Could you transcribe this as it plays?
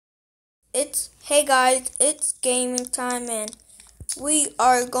Hey guys, it's gaming time and we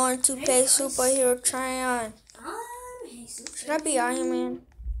are going to play superhero try-on. Should I be Iron Man?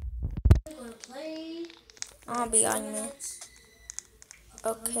 I'll be Iron Man.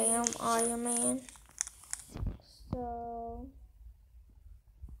 Okay, I'm Iron Man. So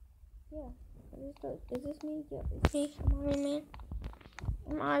yeah, is this me? Yep, it's me. I'm Iron Man.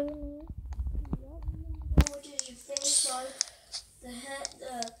 I'm Iron Man. Yep. What did you finish on the head,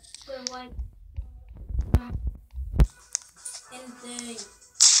 the white, and the?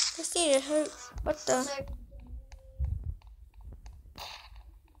 This didn't hurt. What the?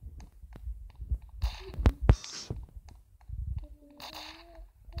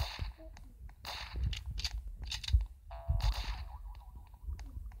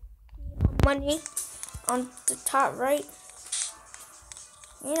 Money on the top right.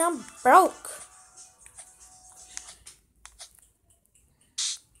 Man, I'm broke.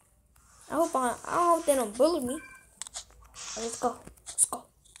 I hope they don't bully me. Let's go. Let's go.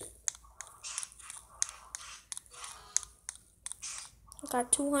 I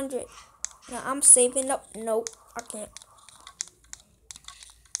got 200. Now I'm saving up. Nope, I can't.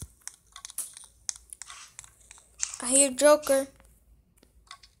 I hear Joker.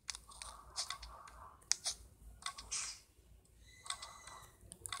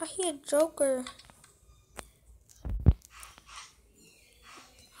 I hear Joker.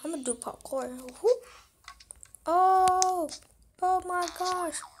 I'm gonna do parkour. Whoop. Oh my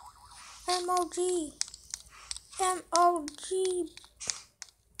gosh. MOG.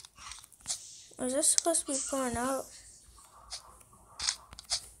 Is this supposed to be pouring out?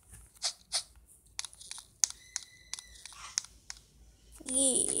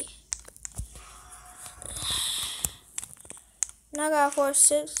 Yeah. Now I got for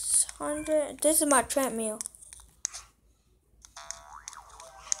 600. This is my treadmill.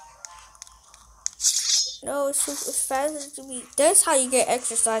 No, it's fast to be. That's how you get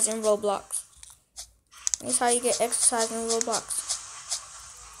exercise in Roblox. That's how you get exercise in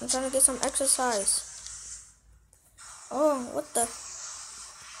Roblox. I'm trying to get some exercise. Oh, what the?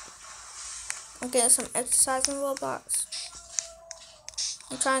 I'm getting some exercise in Roblox.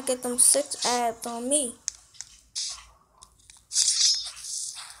 I'm trying to get them 6 abs on me.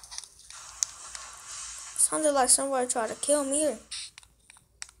 Sounded like somebody tried to kill me.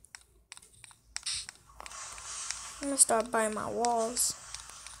 I'm gonna start buying my walls.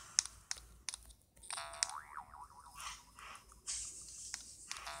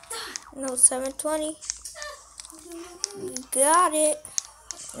 No, 720. Got it.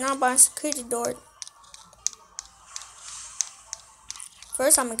 Now I'm buying security door.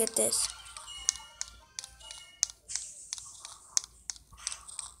 First, I'm gonna get this.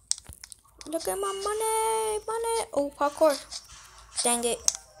 Look at my money. Oh, parkour. Dang it.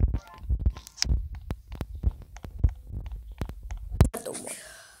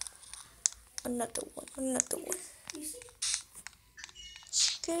 Another one.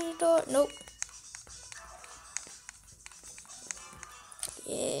 Security door. Nope.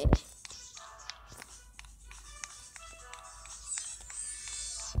 Yeah.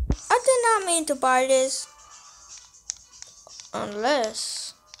 I did not mean to buy this.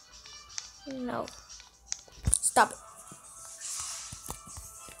 Unless. No. Stop it.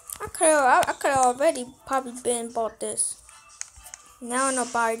 I could have already probably been bought this. Now I'm gonna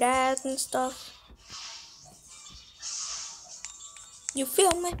buy that and stuff. You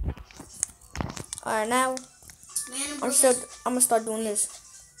feel me? Alright, now I'm gonna start doing this.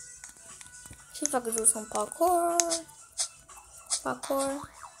 See if I can do some parkour.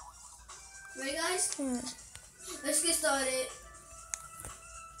 Ready, guys? Let's get started.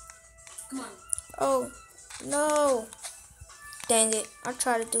 Come on. Oh no! Dang it! I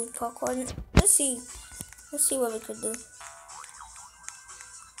tried to do parkour. Let's see what we could do.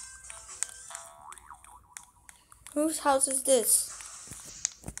 Whose house is this?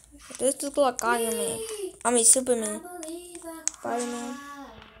 This looks like Iron Man. I mean Superman. Spider-Man.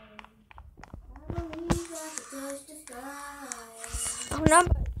 Oh no,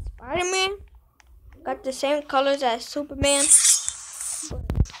 Spider-Man got the same colors as Superman.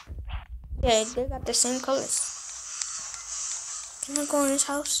 Yeah, they got the same colors. Can I go in his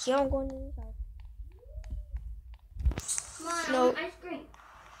house? Yeah, I'm going in his house. Come on, No. ice cream.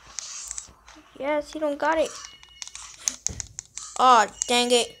 Yes, he don't got it. Oh,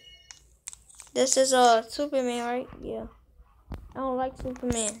 dang it. This is Superman, right? Yeah. I don't like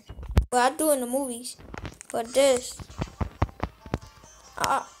Superman. Well, I do in the movies. But this,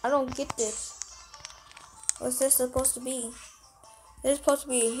 I don't get this. What's this supposed to be? This is supposed to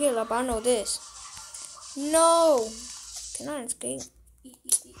be a healer, but I know this. No. Can I escape?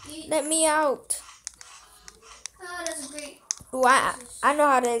 Let me out. Oh, that's great. Ooh, I know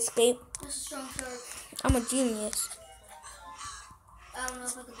how to escape. That's a strong shark. I'm a genius. I don't know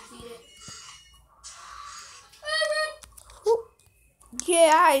if I can defeat it. Woo.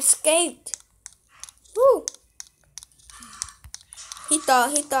 Yeah, I escaped. Woo. He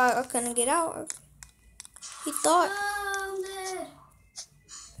thought I couldn't get out. He thought. Oh, I'm dead.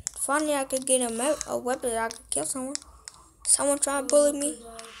 Finally, I could get a weapon that I could kill someone. Someone trying to bully me.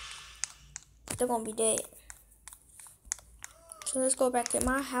 They're gonna be dead. So let's go back to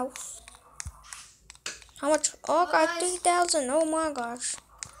my house. How much? Oh, I got 3,000. Oh my gosh.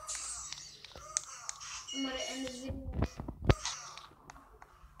 I'm gonna end this video.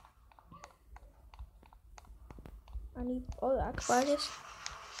 I need. Oh, I can buy this.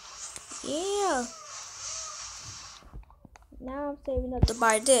 Yeah. Now I'm saving up to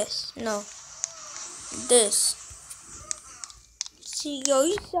buy this. No. This. See, yo,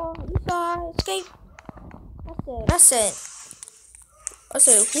 you saw how I escaped? I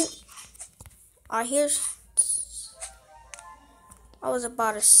said, who? I was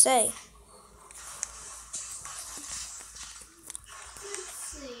about to say. Let's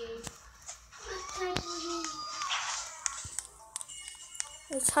see. What type of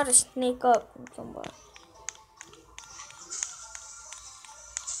Let's try to sneak up on somebody.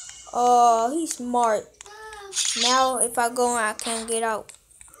 Oh, he's smart. Now, if I go in, I can't get out.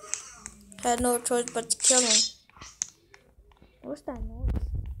 I had no choice but to kill him. What's that noise?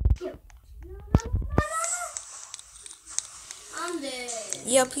 I'm dead.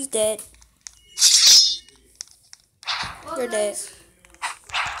 Yep, he's dead. Well, You're dead. guys,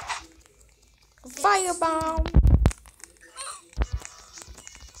 Firebomb.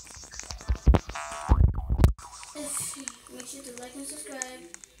 Make sure to like and subscribe.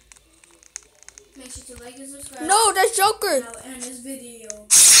 Make sure to like and subscribe. No, that's Joker. Now end this video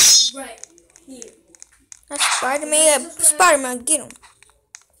right here. That's Spider-Man. Spider-Man, get him.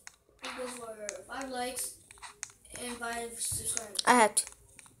 It goes for 5 likes and 5 subscribers. I have to.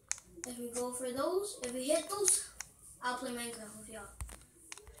 If we go for those, if we hit those, I'll play Minecraft with y'all.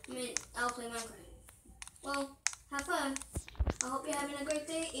 I'll play Minecraft. Well, have fun. I hope you're having a great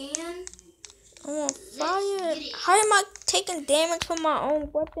day and I'm on fire. How am I taking damage from my own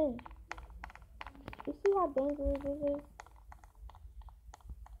weapon? You see how dangerous this is?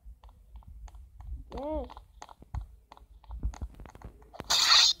 Yes.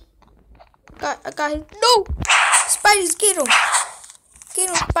 I got his. No! Spideys, get him! Get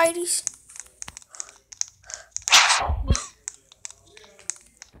him, Spideys.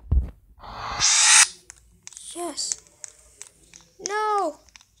 Yes. No!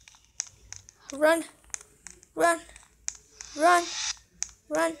 Run. Run. Run.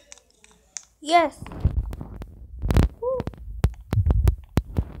 Run. Yes. Woo.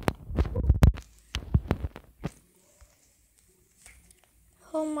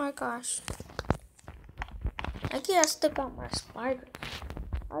 Oh my gosh. I can't stick out my spiders.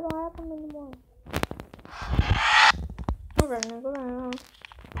 I don't have them anymore. I'm running, go around.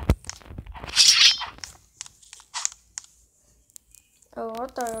 Oh, I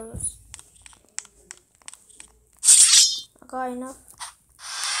thought it was. I got enough.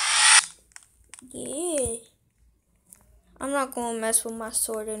 Yeah. I'm not gonna mess with my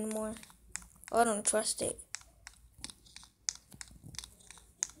sword anymore. I don't trust it.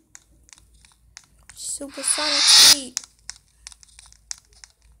 Supersonic speed.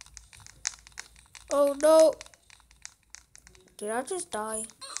 Oh no. Did I just die?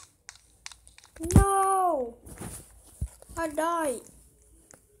 No. I died.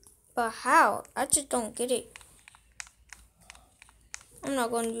 But how? I just don't get it. I'm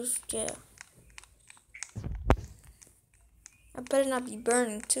not gonna use jail. I better not be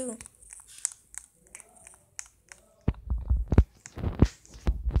burning too.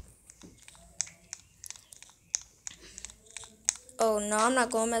 Oh no, I'm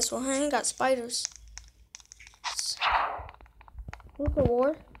not gonna mess with her. I ain't got spiders. Who's the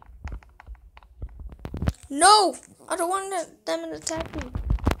war? No! I don't want them to attack me.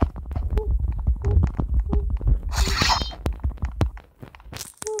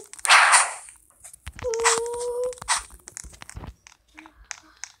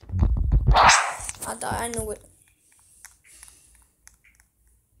 I thought I knew it.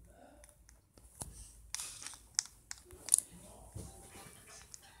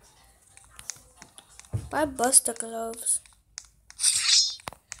 Why bust the gloves?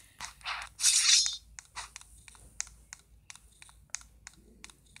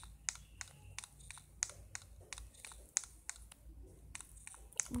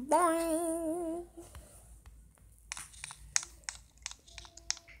 Boing.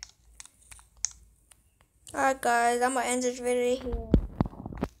 Alright guys, I'm gonna end this video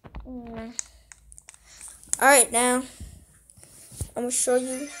here. Alright now, I'm gonna show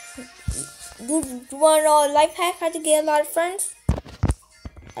you. You wanna know a life hack how to get a lot of friends?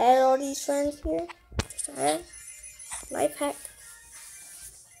 Add all these friends here. Just add. Life hack.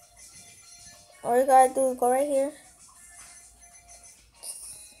 All you gotta do is go right here.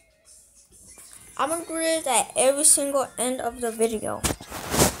 I'm gonna do this at every single end of the video.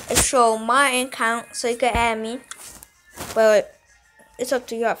 It show my account so you can add me. But it's up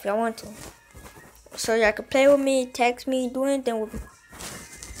to you if y'all want to. So y'all can play with me, text me, do anything with me.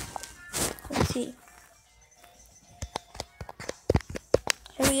 Let's see.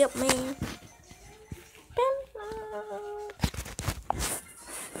 Hurry up, man.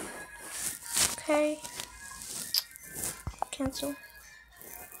 Okay. Cancel.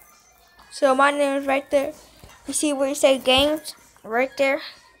 So my name is right there. You see where you say games? Right there.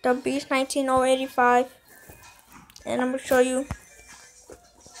 The Beast 19085. And I'm gonna show you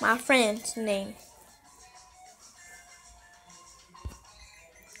my friend's name.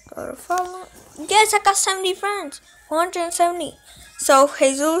 Go to follow. Yes, I got 70 friends. 170. So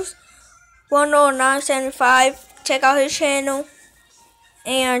Jesus 10975. Check out his channel.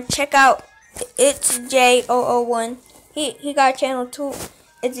 And check out Itzjay 001. He got a channel too.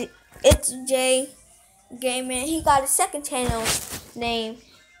 It's Itzjay Gaming. He got a second channel name.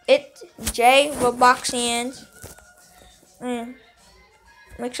 Itzjay Robloxians.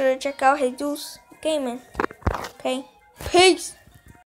 Make sure to check out Jesus Gaming. Okay. Peace.